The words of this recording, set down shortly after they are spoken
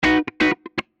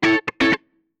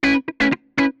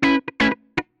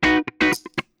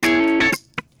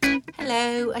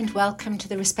Hello and welcome to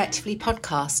the Respectively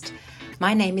podcast.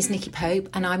 My name is Nikki Pope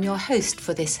and I'm your host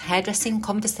for this hairdressing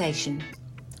conversation.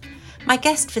 My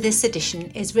guest for this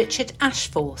edition is Richard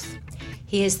Ashforth.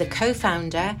 He is the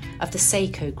co-founder of the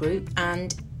Seiko Group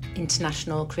and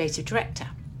International Creative Director.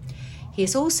 He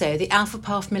is also the Alpha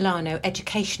Path Milano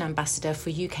Education Ambassador for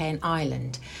UK and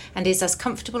Ireland and is as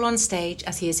comfortable on stage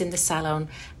as he is in the salon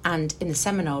and in the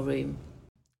seminar room.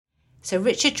 So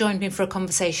Richard joined me for a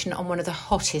conversation on one of the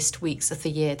hottest weeks of the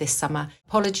year this summer.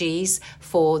 Apologies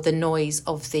for the noise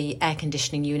of the air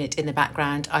conditioning unit in the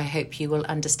background. I hope you will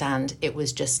understand it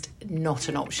was just not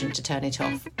an option to turn it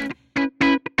off.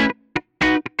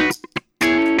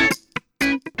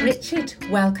 Richard,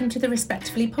 welcome to the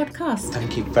Respectively podcast.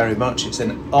 Thank you very much. It's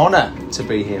an honour to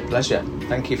be here. Pleasure.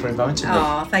 Thank you for inviting me.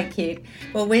 Oh, thank you.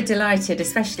 Well, we're delighted,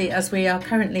 especially as we are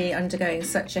currently undergoing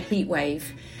such a heat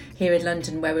wave here in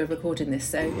London where we're recording this,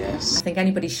 so yes. I think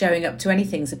anybody showing up to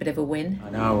anything's a bit of a win. I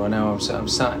know. I'm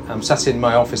sat in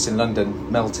my office in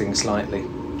London, melting slightly,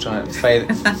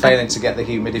 failing to get the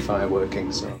humidifier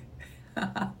working. So,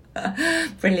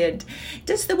 brilliant.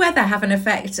 Does the weather have an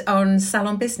effect on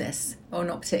salon business, or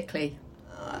not particularly?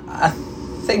 I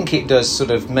think it does, sort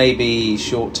of maybe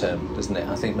short term, doesn't it?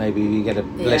 I think maybe you get a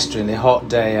blisteringly hot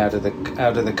day out of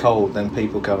the cold, then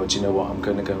people go, do you know what? I'm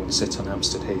going to go and sit on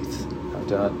Hampstead Heath.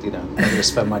 I'm going to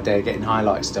spend my day getting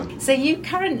highlights done. So you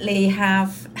currently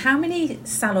have, how many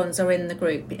salons are in the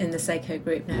group, in the Seiko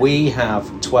group now? We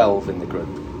have 12 in the group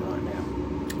right now.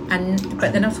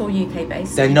 But they're not all UK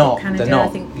based? They're not. Canada, they're not.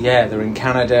 I think. Yeah, they're in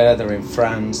Canada, they're in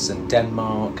France and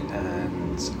Denmark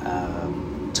and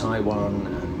Taiwan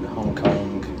and Hong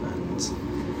Kong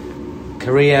and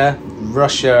Korea,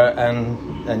 Russia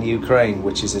and Ukraine,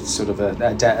 which is a sort of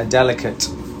a delicate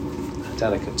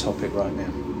topic right now.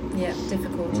 Yeah,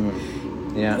 difficult.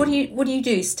 Yeah. What do you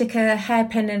do? Stick a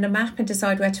hairpin in a map and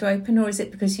decide where to open, or is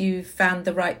it because you've found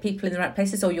the right people in the right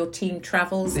places, or your team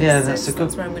travels? Yeah, that's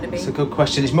where I'm going to be. It's a good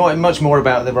question. It's much more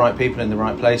about the right people in the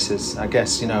right places, I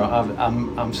guess.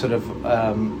 I'm sort of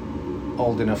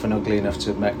old enough and ugly enough to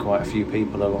have met quite a few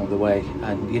people along the way,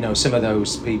 and some of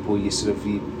those people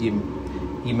you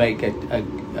make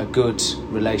a good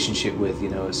relationship with.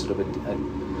 A sort of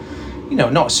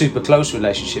not a super close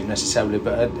relationship necessarily,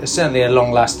 but certainly a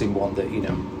long-lasting one that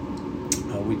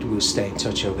we will stay in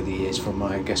touch over the years. From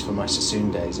my Sassoon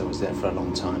days, I was there for a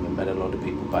long time and met a lot of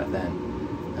people back then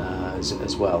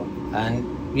as well. And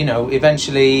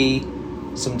eventually,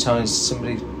 sometimes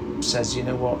somebody says, you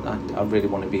know what, I really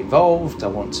want to be involved. I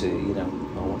want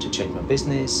to change my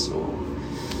business, or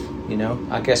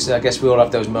I guess we all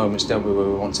have those moments, don't we, where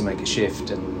we want to make a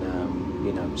shift and.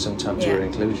 Sometimes we're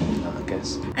included in that, I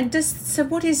guess. And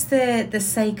what is the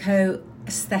Seiko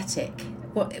aesthetic?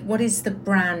 What is the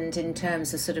brand in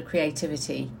terms of sort of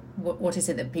creativity? What is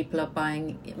it that people are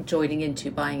buying into?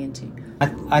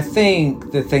 I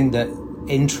think the thing that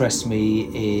interests me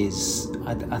is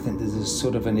I think there's a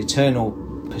sort of an eternal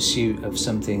pursuit of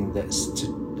something that's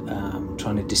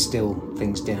trying to distill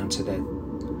things down to their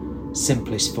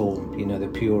simplest form, the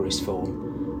purest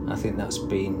form. I think that's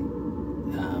been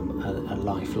a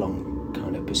lifelong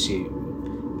kind of pursuit,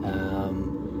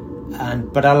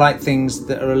 but I like things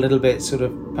that are a little bit sort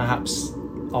of perhaps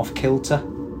off kilter,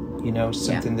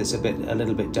 something that's a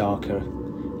little bit darker.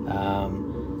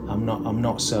 I'm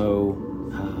not so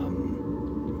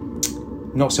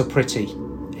pretty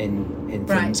in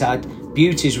things. Right.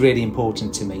 Beauty is really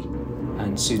important to me,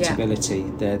 and suitability.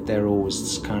 They're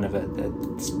always kind of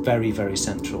it's very, very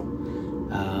central.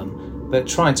 But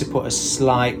trying to put a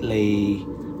slightly,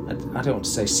 I don't want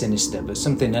to say sinister, but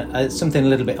something a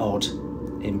little bit odd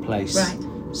in place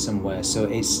somewhere. So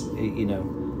it's a little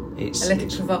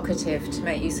provocative to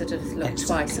make you sort of look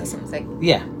twice or something.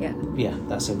 Yeah.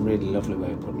 That's a really lovely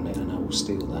way of putting it, and I will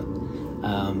steal that.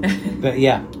 But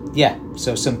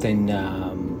so something.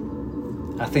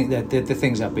 I think that the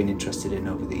things I've been interested in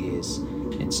over the years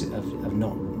have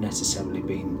not necessarily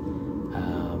been.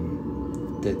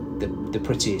 The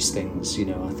prettiest things,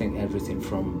 I think everything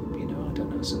from,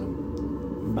 sort of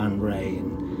Man Ray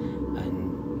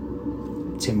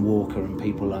and Tim Walker and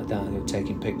people like that who are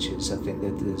taking pictures. I think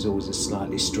that there's always a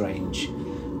slightly strange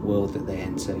world that they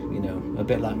enter, a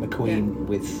bit like McQueen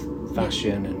with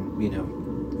fashion, and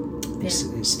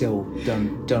it's still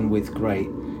done with great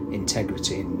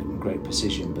integrity and great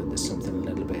precision, but there's something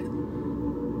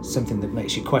that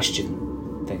makes you question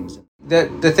things.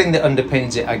 The thing that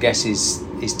underpins it, I guess, is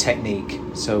technique.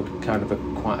 So kind of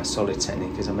quite a solid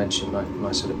technique. As I mentioned,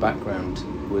 my sort of background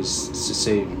was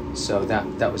Sassoon, so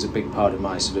that was a big part of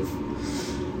my sort of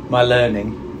my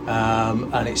learning,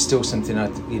 and it's still something I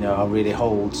really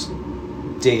hold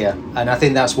dear, and I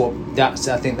think that's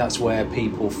where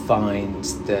people find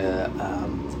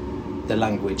the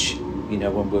language. You know,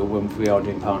 when we are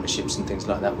doing partnerships and things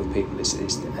like that with people,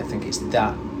 I think it's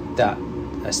that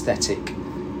aesthetic,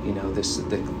 you know,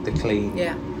 the clean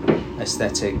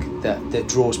aesthetic that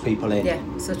draws people in.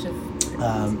 Yeah, sort of.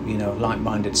 You know,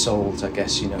 like-minded souls, I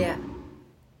guess. You know. Yeah.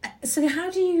 So how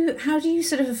do you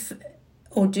sort of,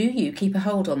 or do you keep a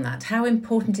hold on that? How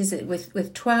important is it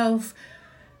with 12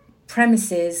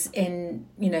 premises in,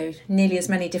 you know, nearly as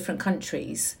many different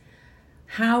countries?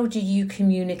 How do you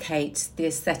communicate the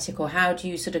aesthetic, or how do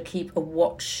you sort of keep a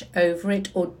watch over it,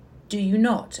 or do you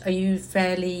not? Are you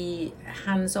fairly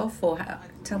hands-off, or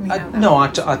tell me how that No,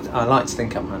 I like to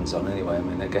think I'm hands-on anyway. I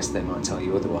mean, I guess they might tell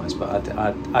you otherwise, but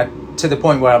I to the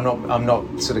point where I'm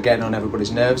not sort of getting on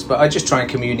everybody's nerves, but I just try and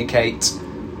communicate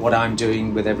what I'm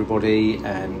doing with everybody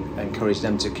and encourage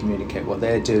them to communicate what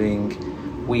they're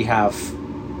doing. We have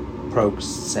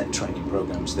set training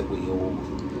programs that we all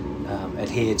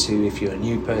adhere to. If you're a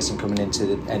new person coming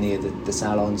into any of the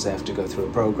salons, they have to go through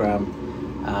a program,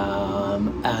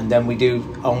 and then we do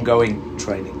ongoing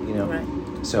training, you know. Right.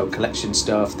 So collection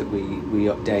stuff that we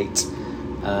update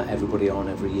everybody on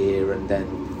every year,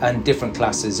 and different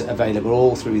classes available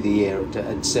all through the year.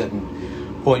 At certain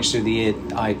points through the year,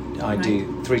 I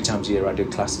do 3 times a year. I do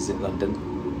classes in London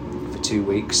for 2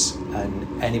 weeks,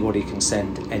 and anybody can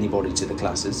send anybody to the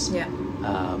classes. Yeah.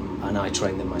 And I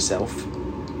train them myself,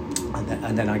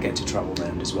 and then I get to travel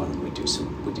around as well, and we do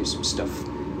some stuff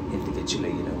individually,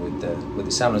 you know, with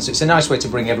the salon. So it's a nice way to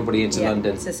bring everybody into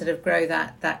London. To sort of grow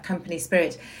that company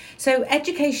spirit. So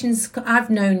I've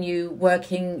known you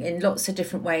working in lots of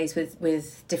different ways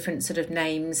with different sort of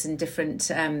names and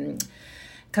different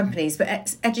companies,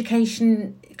 but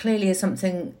education clearly is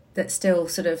something that still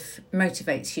sort of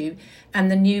motivates you. And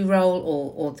the new role,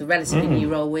 or the relatively new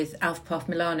role with Alpha Path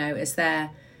Milano as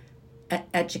their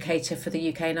educator for the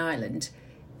UK and Ireland.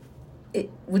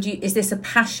 Is this a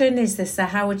passion?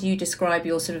 How would you describe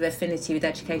your sort of affinity with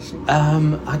education?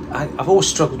 I've always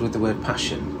struggled with the word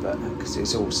passion, but because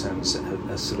it all sounds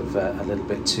a sort of a little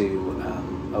bit too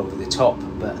over the top.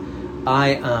 But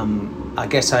I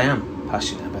guess I am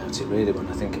passionate about it, really. When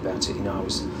I think about it, you know, I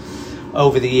was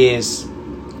over the years,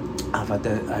 I've had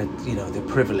the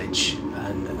privilege,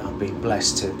 and I've been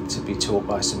blessed to be taught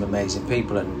by some amazing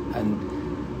people,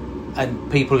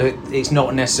 and people who it's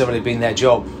not necessarily been their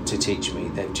job to teach me.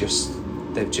 They've just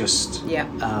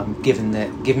given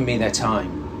me their time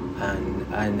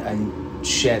and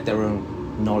shared their own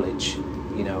knowledge,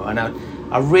 you know, and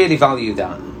I really value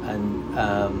that. And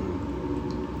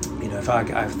you know, if I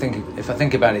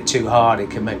think about it too hard, it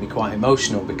can make me quite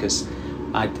emotional, because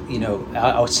I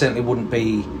certainly wouldn't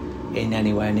be in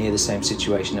anywhere near the same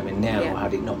situation I'm in now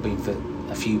had it not been for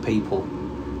a few people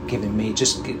giving me,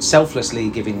 just selflessly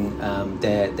giving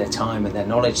their time and their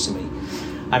knowledge to me.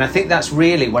 And I think that's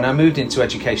really, when I moved into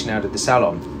education out of the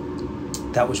salon,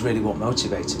 that was really what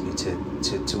motivated me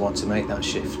to want to make that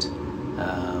shift.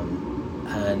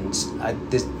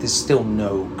 There's still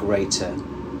no greater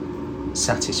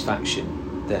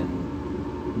satisfaction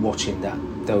than watching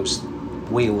those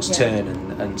wheels turn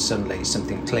and suddenly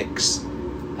something clicks,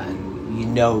 and you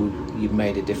know you've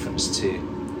made a difference to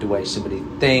the way somebody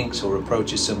thinks or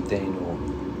approaches something, or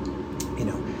you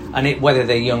know, and whether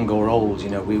they're young or old, you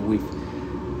know,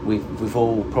 we've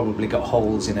all probably got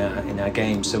holes in our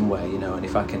game somewhere, you know, and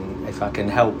if I can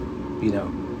help, you know,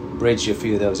 bridge a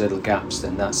few of those little gaps,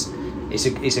 then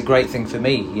it's a great thing for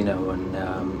me, you know,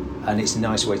 and it's a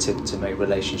nice way to make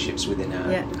relationships within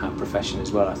our profession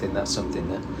as well. I think that's something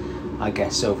that I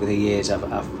guess over the years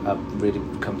I've really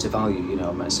come to value. You know,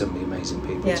 I've met so many amazing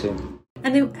people too.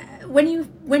 And then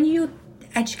when you're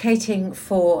educating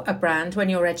for a brand, when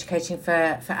you're educating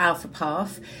for Alpha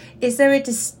Path, is there a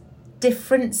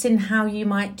difference in how you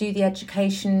might do the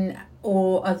education,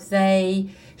 or are they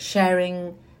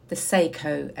sharing the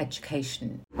Seiko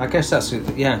education? I guess that's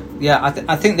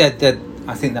I think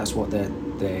that's what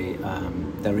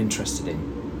they're interested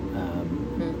in.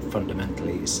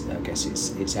 Fundamentally,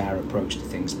 it's our approach to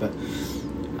things. But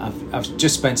I've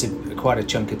just spent quite a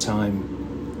chunk of time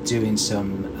doing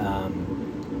some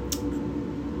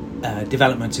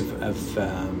development of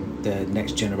the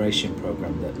next generation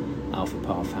program that Alpha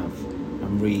Path have.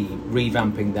 I'm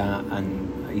revamping that,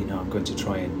 and you know, I'm going to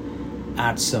try and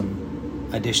add some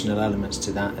additional elements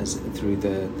to that through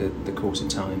the course of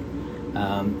time.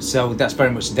 So that's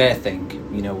very much their thing,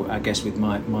 you know, I guess, with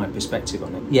my perspective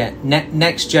on it. Yeah,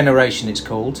 Next Generation it's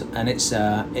called, and it's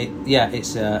a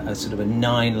sort of a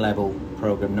 9-level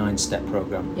program, 9-step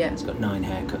program. Yeah. It's got 9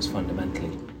 haircuts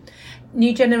fundamentally.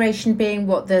 New generation being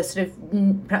what, the sort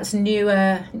of perhaps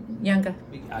newer, younger?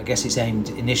 I guess it's aimed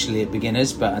initially at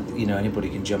beginners, but anybody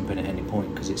can jump in at any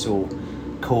point because it's all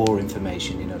core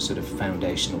information, sort of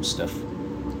foundational stuff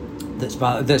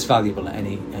that's valuable at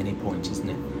any point, isn't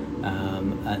it?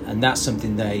 And that's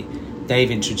something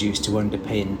they've introduced to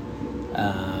underpin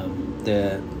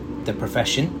the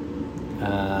profession.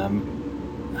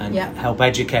 And help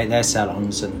educate their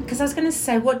salons. Because I was going to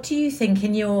say, what do you think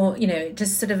in your,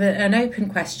 just sort of an open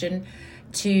question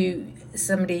to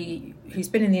somebody who's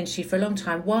been in the industry for a long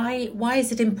time, why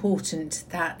is it important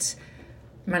that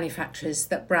manufacturers,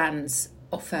 that brands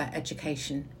offer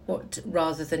education,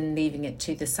 rather than leaving it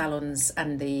to the salons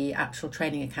and the actual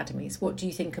training academies? What do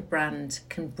you think a brand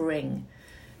can bring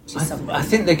to somebody? I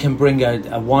think they can bring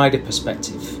a wider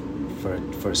perspective.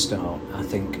 For a start, I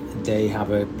think they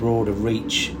have a broader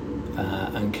reach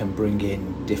and can bring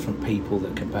in different people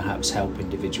that can perhaps help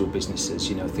individual businesses,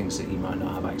 things that you might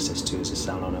not have access to as a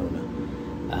salon owner.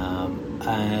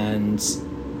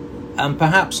 And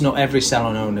perhaps not every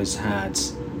salon owner's had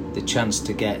the chance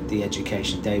to get the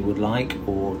education they would like,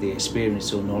 or the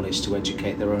experience or knowledge to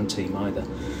educate their own team either.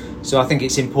 So I think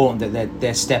it's important that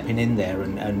they're stepping in there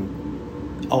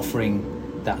and offering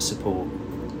that support.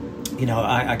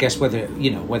 I guess whether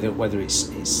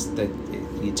it's that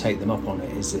you take them up on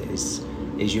it is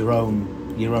your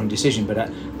own decision.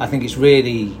 But I think it's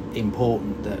really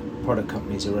important that product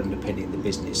companies are underpinning the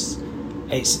business.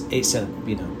 It's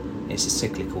a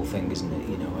cyclical thing, isn't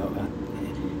it?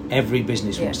 Every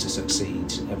business wants to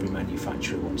succeed. Every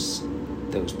manufacturer wants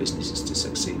those businesses to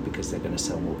succeed because they're going to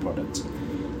sell more product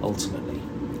ultimately.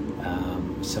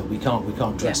 So we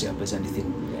can't dress it up as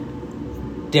anything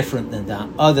different than that,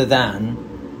 other than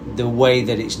the way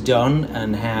that it's done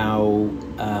and how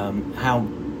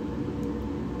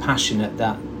passionate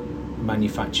that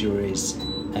manufacturer is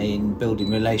in building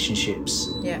relationships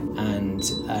and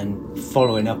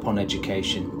following up on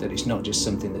education. That it's not just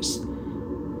something that's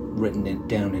written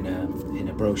down in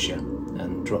a brochure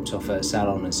and dropped off at a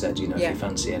salon and said, if you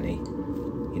fancy any,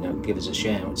 give us a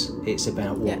shout. It's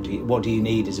about what do you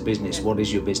need as a business? What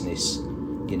is your business?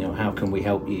 How can we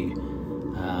help you?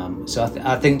 So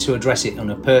I think to address it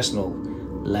on a personal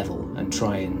level and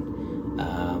try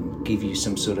and give you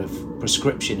some sort of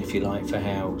prescription, if you like, for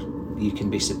how you can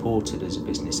be supported as a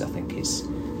business, I think is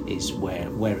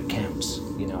where it counts.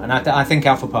 And I think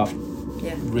Alpha Path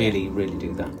really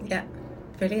do that. Yeah,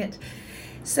 brilliant.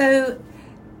 So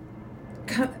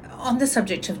on the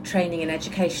subject of training and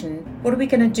education, what are we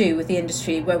going to do with the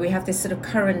industry where we have this sort of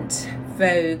current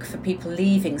vogue for people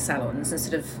leaving salons and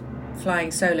sort of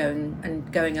flying solo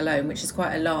and going alone, which is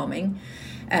quite alarming?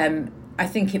 I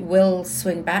think it will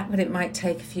swing back, but it might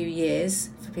take a few years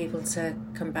for people to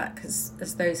come back, as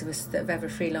those of us that have ever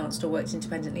freelanced or worked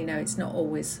independently know, it's not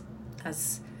always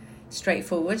as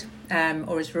straightforward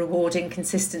or as rewarding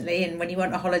consistently, and when you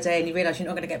want a holiday and you realise you're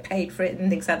not going to get paid for it and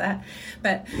things like that,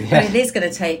 but it is going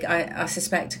to take, I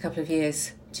suspect, a couple of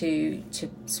years to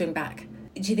swing back.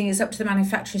 Do you think it's up to the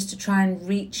manufacturers to try and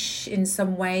reach in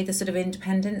some way the sort of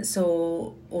independence,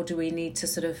 or do we need to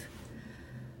sort of,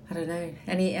 I don't know,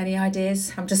 any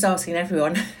ideas? I'm just asking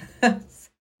everyone.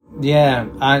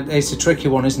 It's a tricky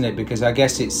one, isn't it? Because I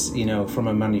guess it's, from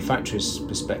a manufacturer's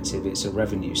perspective, it's a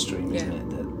revenue stream, isn't it?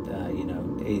 That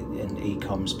and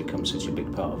e-com's become such a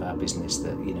big part of our business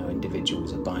that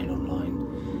individuals are buying online,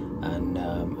 and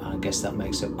I guess that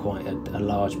makes up quite a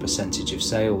large percentage of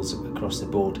sales across the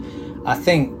board. I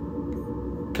think,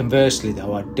 conversely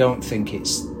though, I don't think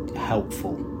it's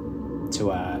helpful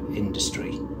to our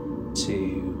industry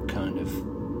to kind of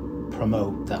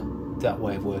promote that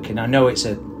way of working. I know it's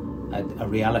a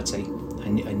reality, a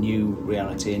new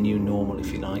reality, a new normal,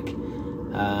 if you like.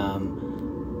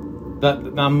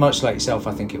 But much like yourself,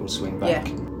 I think it will swing back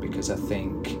because I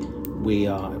think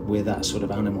we're that sort of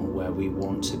animal where we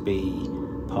want to be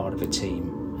part of a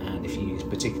team, and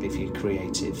particularly if you're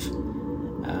creative,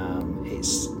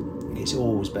 it's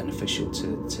always beneficial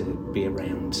to be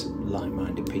around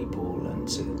like-minded people and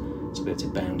to be able to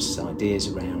bounce ideas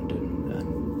around and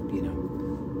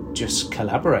just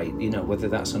collaborate. Whether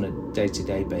that's on a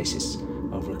day-to-day basis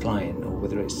over a client or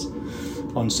whether it's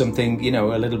on something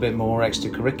a little bit more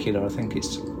extracurricular.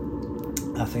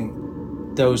 I think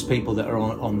those people that are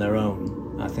on their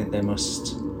own, I think they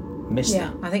must miss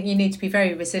that. I think you need to be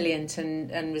very resilient and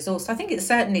resourced. I think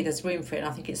there's room for it, and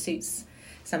I think it suits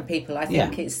some people. I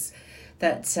think it's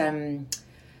that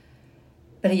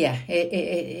but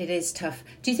it is tough.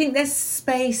 Do you think there's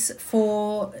space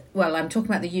for, well, I'm talking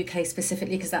about the UK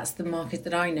specifically because that's the market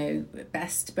that I know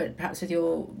best, but perhaps with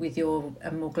your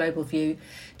more global view,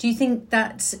 do you think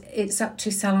that it's up to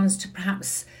salons to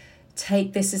perhaps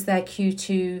take this as their cue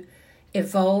to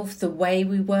evolve the way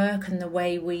we work and the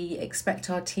way we expect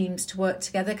our teams to work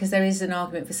together? Because there is an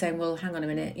argument for saying, well, hang on a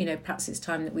minute, perhaps it's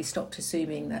time that we stopped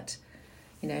assuming that,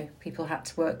 people had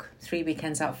to work 3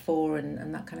 weekends out of 4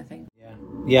 and that kind of thing.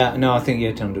 Yeah, no, I think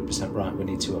you're 100% right. We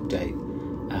need to update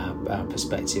our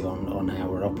perspective on how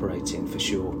we're operating, for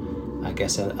sure. I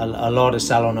guess a lot of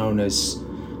salon owners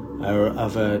are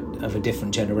of a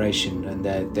different generation, and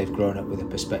they've grown up with a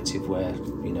perspective where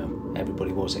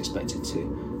everybody was expected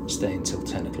to stay until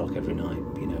 10 o'clock every night,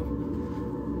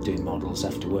 doing models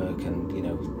after work, and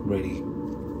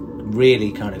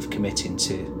really kind of committing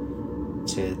to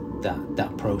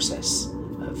that process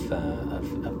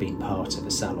of being part of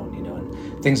a salon,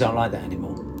 and things aren't like that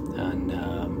anymore. And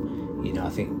I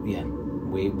think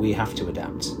we have to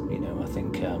adapt. I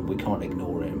think we can't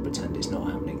ignore it and pretend it's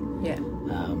not happening. Yeah.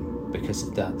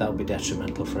 Because that'll be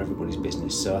detrimental for everybody's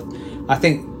business. So I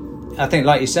think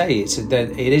like you say,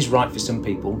 it is right for some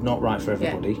people, not right for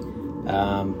everybody.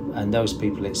 Yeah. And those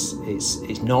people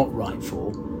it's not right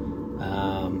for,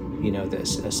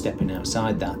 that are stepping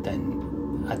outside that, then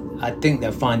I think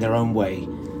they'll find their own way,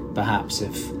 perhaps,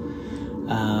 of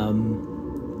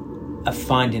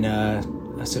finding a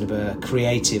sort of a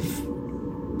creative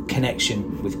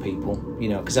connection with people,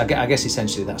 because I guess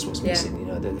essentially that's what's missing,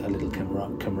 a little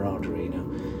camaraderie,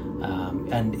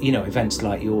 and events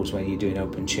like yours where you're doing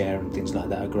open chair and things like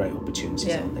that are great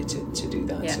opportunities, aren't they, to do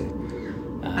that.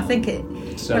 I think it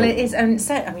is, and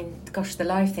so I mean, gosh, the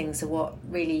live things are what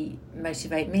really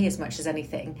motivate me as much as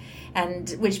anything, and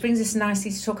which brings us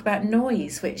nicely to talk about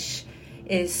Noise, which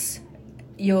is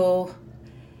your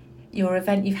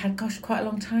event you've had, quite a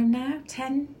long time now.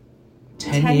 10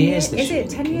 years this year.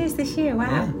 Is it 10 years this year?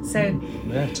 Wow.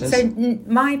 Yeah. So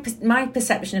my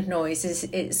perception of Noise is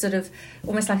it's sort of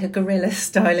almost like a guerrilla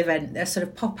style event, a sort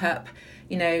of pop up,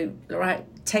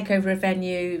 take over a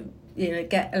venue,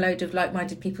 get a load of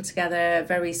like-minded people together,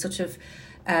 very sort of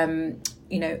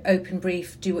open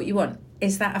brief, do what you want.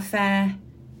 Is that a fair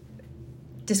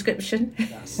description?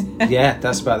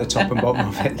 That's about the top and bottom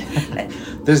of it.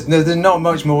 There's not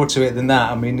much more to it than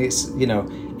that. I mean, it's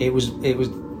it was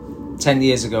 10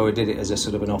 years ago I did it as a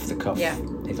sort of an off-the-cuff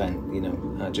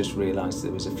event. I just realised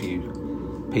there was a few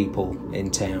people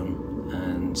in town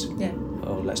and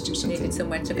let's do something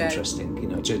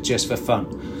interesting, just for fun,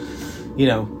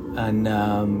 and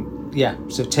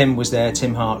so Tim was there,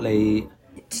 Tim Hartley.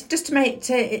 Just to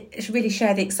really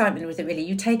share the excitement with it, really,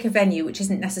 you take a venue which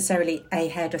isn't necessarily a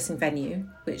hairdressing venue,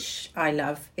 which I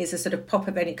love. It's a sort of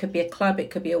pop-up venue. It could be a club, it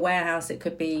could be a warehouse, it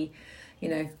could be,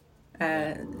 an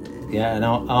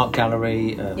art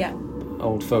gallery,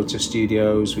 old photo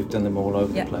studios. We've done them all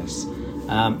over the place.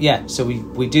 So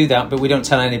we do that, but we don't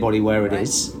tell anybody where it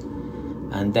is.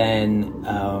 And then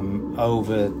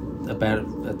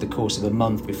at the course of a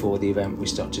month before the event, we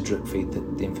start to drip feed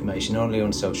the information only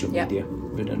on social media.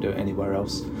 We don't do it anywhere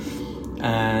else.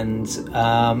 And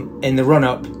in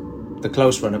the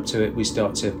close run-up to it, we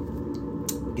start to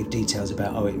give details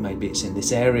about, maybe it's in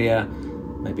this area,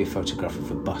 maybe a photograph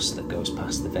of a bus that goes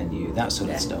past the venue, that sort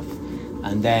of stuff.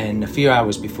 And then a few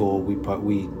hours before, we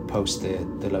post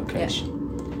the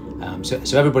location.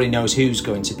 So everybody knows who's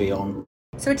going to be on.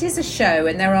 So it is a show,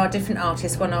 and there are different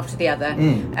artists, one after the other,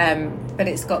 but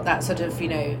it's got that sort of,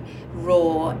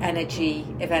 raw energy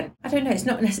event. I don't know,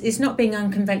 it's not being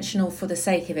unconventional for the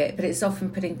sake of it, but it's often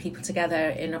putting people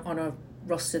together on a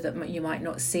roster that you might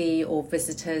not see, or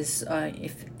visitors,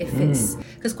 if it's...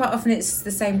 Because quite often it's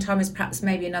the same time as perhaps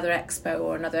maybe another expo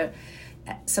or another...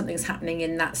 something's happening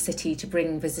in that city to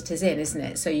bring visitors in, isn't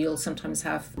it? So you'll sometimes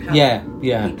have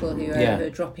people who are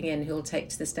dropping in who'll take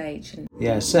to the stage.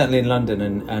 Certainly in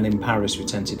London and in Paris we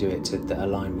tend to do it to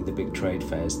align with the big trade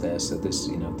fairs there. So there's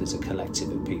a collective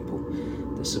of people.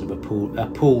 There's sort of a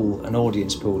pool, an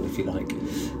audience pool, if you like.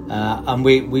 And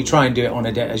we try and do it on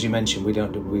a day, as you mentioned. We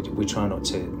try not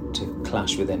to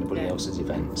clash with anybody else's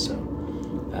event. So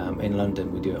in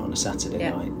London we do it on a Saturday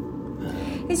night.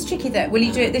 It's tricky though. Will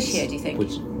you do it this year, do you think?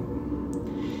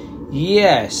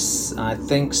 Yes, I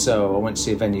think so. I went to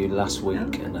see a venue last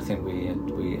week, and I think we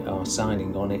are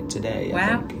signing on it today.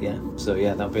 Wow. I think. So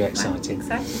that'll be exciting.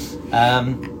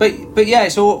 Exciting. But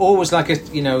it's always like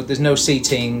there's no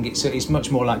seating. It's much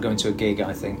more like going to a gig,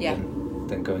 I think,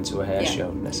 than going to a hair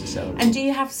show necessarily. And do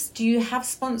you have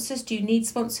sponsors? Do you need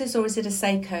sponsors, or is it a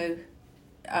Seiko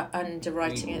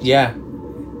underwriting it? Yeah.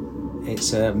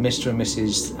 It's a Mr. and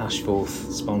Mrs.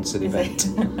 Ashforth sponsored event.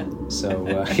 So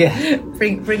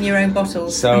bring your own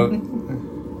bottles. So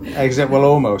well,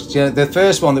 almost. The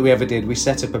first one that we ever did, we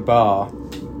set up a bar.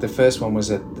 The first one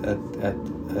was a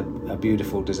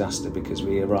beautiful disaster because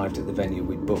we arrived at the venue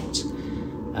we'd booked,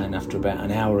 And after about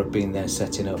an hour of being there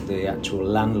setting up, the actual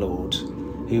landlord,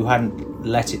 who hadn't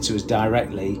let it to us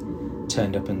directly,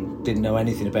 turned up and didn't know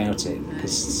anything about it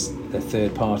because the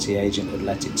third-party agent had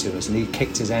let it to us, and he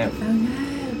kicked us out. Oh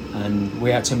no! And we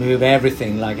had to move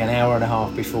everything like an hour and a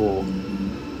half before,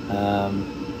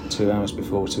 2 hours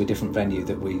before, to a different venue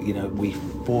that we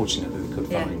fortunately we could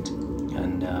find.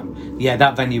 And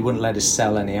that venue wouldn't let us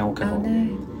sell any alcohol. Oh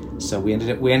no! So we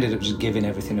ended up just giving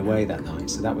everything away that night.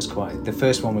 So that was quite. The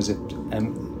first one was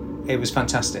it was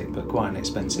fantastic, but quite an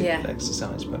expensive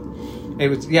exercise. But it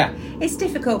was It's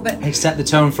difficult, but it set the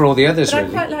tone for all the others. But really.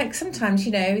 I quite like sometimes,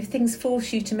 things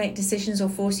force you to make decisions or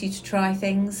force you to try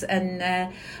things, and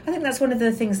I think that's one of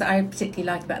the things that I particularly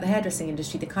like about the hairdressing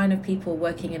industry. The kind of people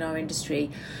working in our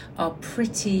industry are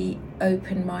pretty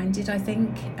open-minded, I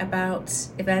think, about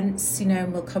events.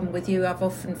 And will come with you. I've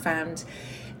often found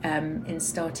in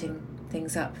starting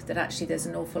things up that actually there's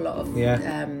an awful lot of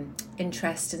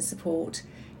interest and support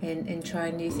in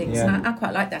trying new things, and I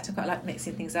quite like that. I quite like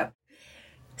mixing things up.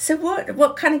 So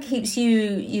what kind of keeps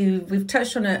you we've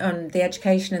touched on the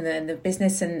education and the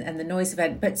business and the noise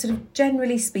event, but sort of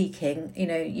generally speaking,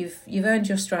 you've earned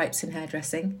your stripes in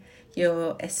hairdressing,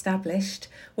 you're established.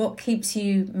 What keeps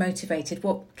you motivated?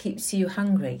 What keeps you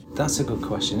hungry? That's a good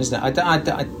question, isn't it?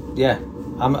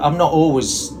 I'm not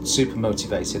always super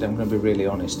motivated. I'm going to be really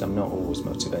honest. I'm not always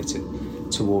motivated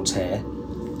towards hair.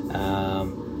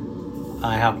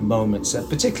 I have moments,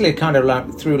 particularly kind of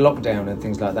like through lockdown and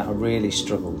things like that, I really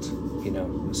struggled.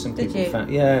 Some people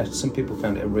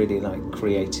found it a really like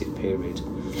creative period.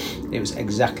 It was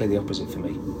exactly the opposite for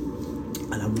me,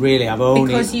 and I've only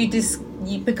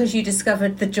because you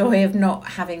discovered the joy of not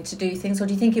having to do things, or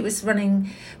do you think it was running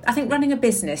a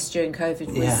business during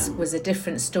COVID was a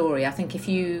different story? I think if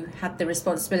you had the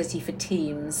responsibility for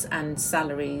teams and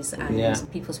salaries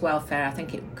and people's welfare, I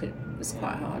think it was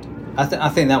quite hard. I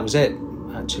think that was it,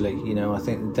 actually. I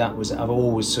think that was, I've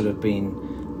always sort of been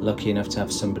lucky enough to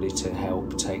have somebody to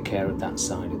help take care of that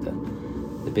side of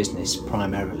the business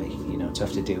primarily, to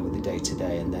have to deal with the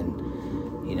day-to-day, and then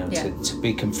to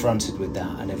be confronted with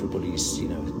that and everybody's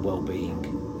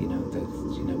well-being,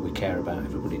 we care about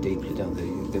everybody deeply, don't they,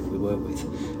 that we work with,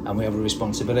 and we have a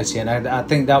responsibility. And I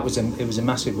think it was a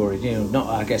massive worry,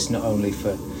 not only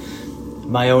for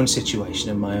my own situation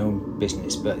and my own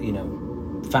business, but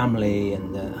family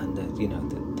and the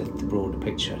broader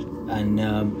picture. And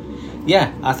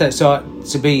I thought so.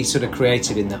 To be sort of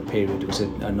creative in that period was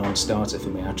a non-starter for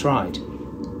me. I tried.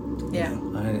 Yeah.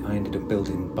 I ended up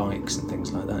building bikes and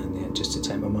things like that in the end, just to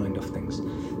take my mind off things.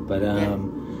 But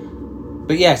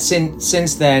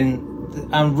since then,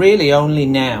 I'm really only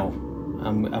now.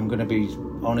 I'm going to be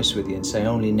honest with you and say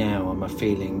only now am I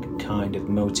feeling kind of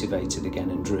motivated again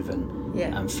and driven.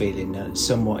 Yeah. I'm feeling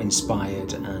somewhat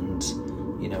inspired and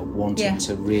wanting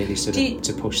to really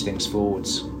to push things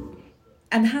forwards.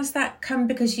 And has that come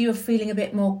because you're feeling a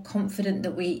bit more confident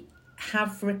that we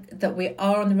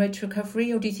are on the road to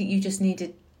recovery, or do you think you just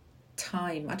needed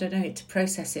time, I don't know, to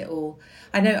process it all?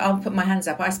 I know, I'll put my hands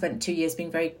up, I spent 2 years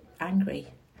being very angry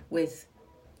with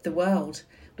the world,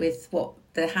 with what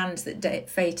the hands that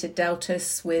fate had dealt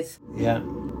us with.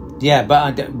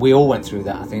 But we all went through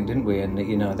that, I think, didn't we? And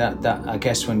that I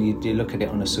guess when you look at it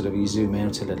on a sort of, you zoom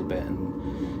out a little bit and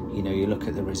you look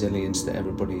at the resilience that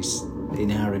everybody's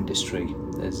in our industry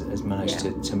has managed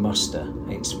to muster.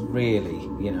 It's really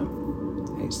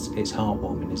it's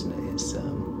heartwarming, isn't it?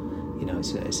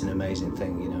 It's an amazing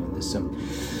thing, and there's some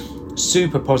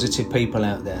super positive people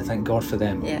out there. Thank God for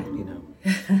them.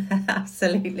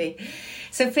 Absolutely.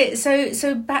 So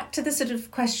back to the sort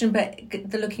of question, but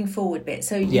the looking forward bit.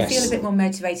 So you feel a bit more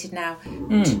motivated now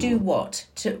to do what?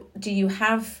 Do you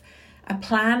have a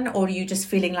plan, or are you just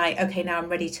feeling like, okay, now I'm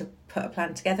ready to put a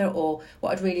plan together, or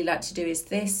what I'd really like to do is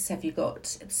this? Have you got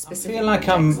specific? I feel like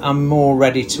I'm more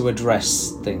ready to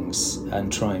address things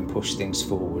and try and push things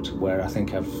forward, where I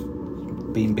think I've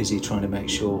been busy trying to make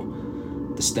sure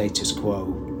the status quo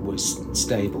was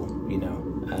stable,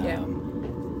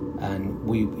 and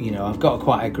we, I've got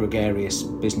quite a gregarious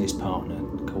business partner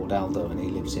called Aldo, and he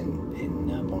lives in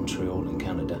Montreal in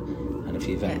Canada. And if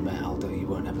you've ever met Aldo, you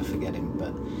won't ever forget him.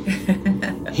 But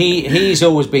he's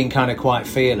always been kind of quite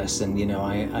fearless,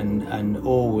 and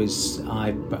always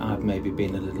I've maybe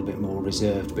been a little bit more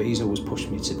reserved, but he's always pushed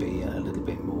me to be a little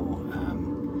bit more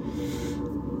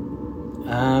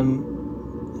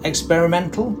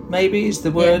experimental, maybe is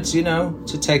the words,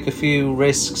 to take a few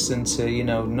risks and to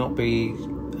not be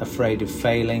afraid of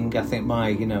failing. I think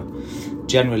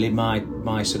generally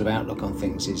my sort of outlook on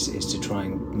things is to try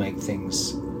and make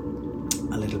things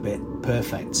a little bit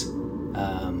perfect,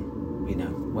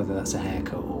 whether that's a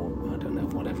haircut or I don't know,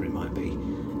 whatever it might be.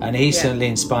 and he certainly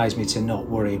inspires me to not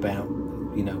worry about,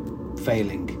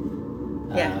 failing.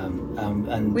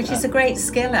 And which is a great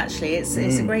skill, actually. It's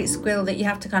a great skill that you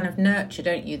have to kind of nurture,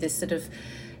 don't you? This sort of,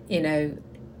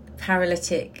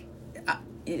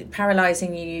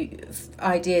 paralysing you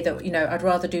idea that, I'd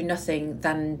rather do nothing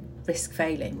than risk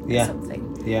failing at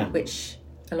something. Yeah. Which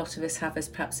a lot of us have as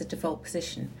perhaps a default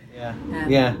position. Yeah.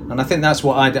 And I think that's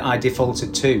what I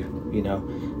defaulted to,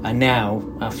 and now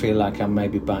I feel like I'm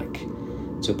maybe back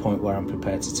to a point where I'm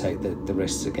prepared to take the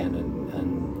risks again, and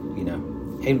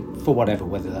for whatever,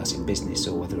 whether that's in business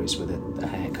or whether it's with a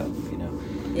haircut,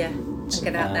 Yeah, and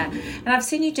get out there. And I've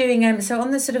seen you doing, so on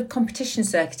the sort of competition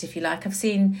circuit, if you like, I've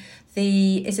seen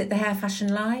is it the Hair Fashion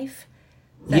Live?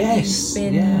 Yes,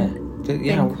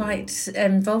 been quite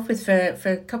involved with for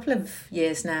a couple of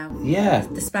years now. Yeah.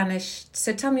 The Spanish,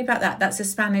 so tell me about that. That's a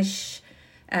Spanish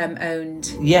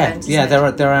owned event,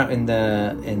 they're out in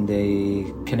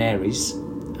the Canaries,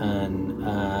 and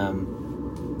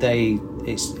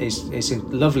it's a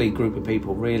lovely group of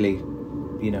people, really,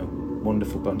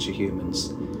 wonderful bunch of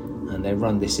humans, and they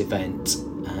run this event,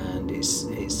 and it's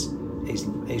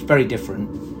very different.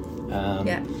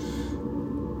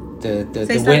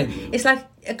 It's like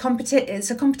it's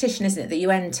a competition, isn't it, that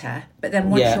you enter, but then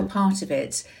once you're part of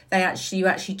it, you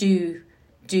actually do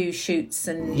shoots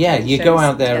and you go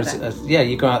out there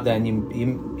you go out there and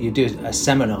you do a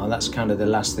seminar. That's kind of the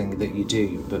last thing that you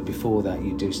do, but before that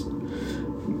you do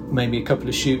maybe a couple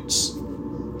of shoots,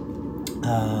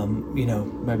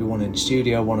 maybe one in the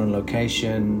studio, one on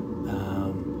location,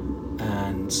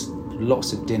 and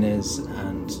lots of dinners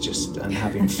and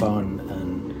having fun,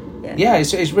 and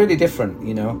it's really different,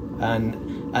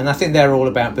 and I think they're all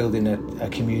about building a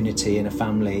community and a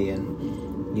family, and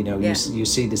you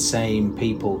see the same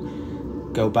people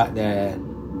go back there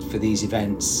for these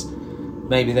events.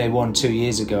 Maybe they won 2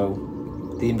 years ago.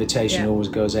 The invitation always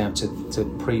goes out to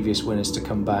previous winners to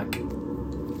come back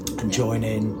and join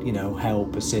in,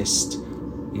 help, assist,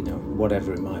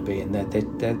 whatever it might be, and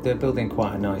they're building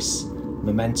quite a nice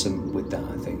momentum with that,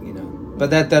 I think, But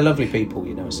they're lovely people,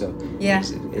 So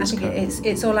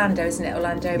it's Orlando, isn't it?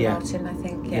 Orlando Martin, I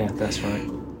think. Yeah, that's right.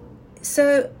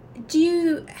 So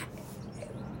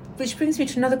which brings me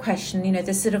to another question.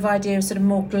 This sort of idea of sort of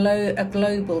more a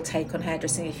global take on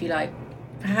hairdressing, if you like.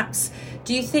 Perhaps,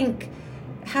 do you think?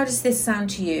 How does this sound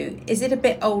to you? Is it a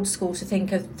bit old school to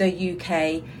think of the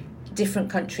UK, different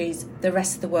countries, the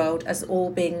rest of the world as all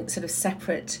being sort of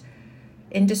separate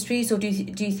industries, or do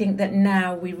you think that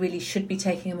now we really should be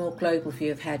taking a more global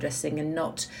view of hairdressing and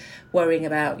not worrying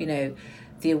about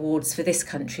the awards for this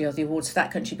country or the awards for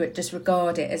that country, but just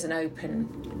regard it as an open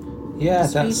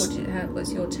industry?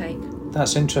 What's your take?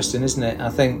 That's interesting, isn't it?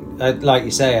 I think, like you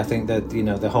say, I think that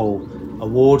the whole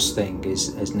awards thing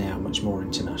is now much more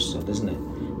international, isn't it?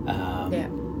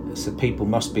 So people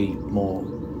must be more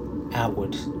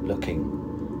outward looking.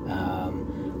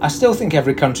 I still think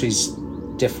every country's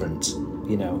different,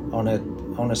 on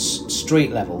a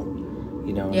street level,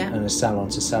 and a salon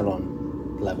to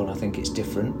salon level. I think it's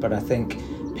different, but I think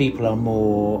people are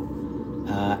more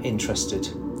interested.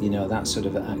 That sort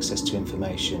of access to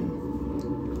information.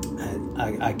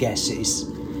 I guess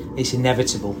it's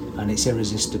inevitable and it's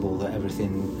irresistible that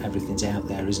everything's out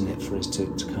there, isn't it, for us to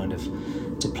kind of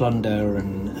to plunder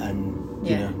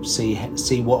and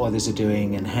see what others are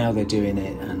doing and how they're doing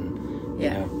it, and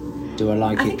do I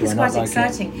like it? Do I not like it? I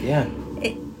think it's quite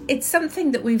exciting. It's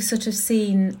something that we've sort of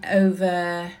seen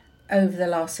over the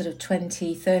last sort of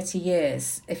 20, 30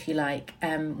 years, if you like.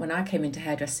 When I came into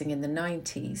hairdressing in the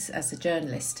 90s as a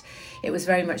journalist, it was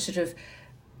very much sort of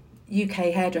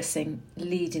UK hairdressing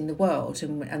leading the world,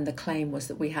 and the claim was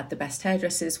that we had the best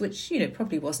hairdressers, which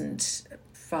probably wasn't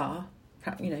far,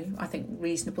 I think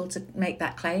reasonable to make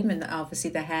that claim, and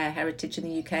obviously the hair heritage in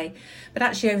the UK. But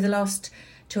actually over the last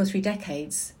 2 or 3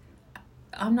 decades,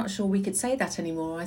 I'm not sure we could say that anymore.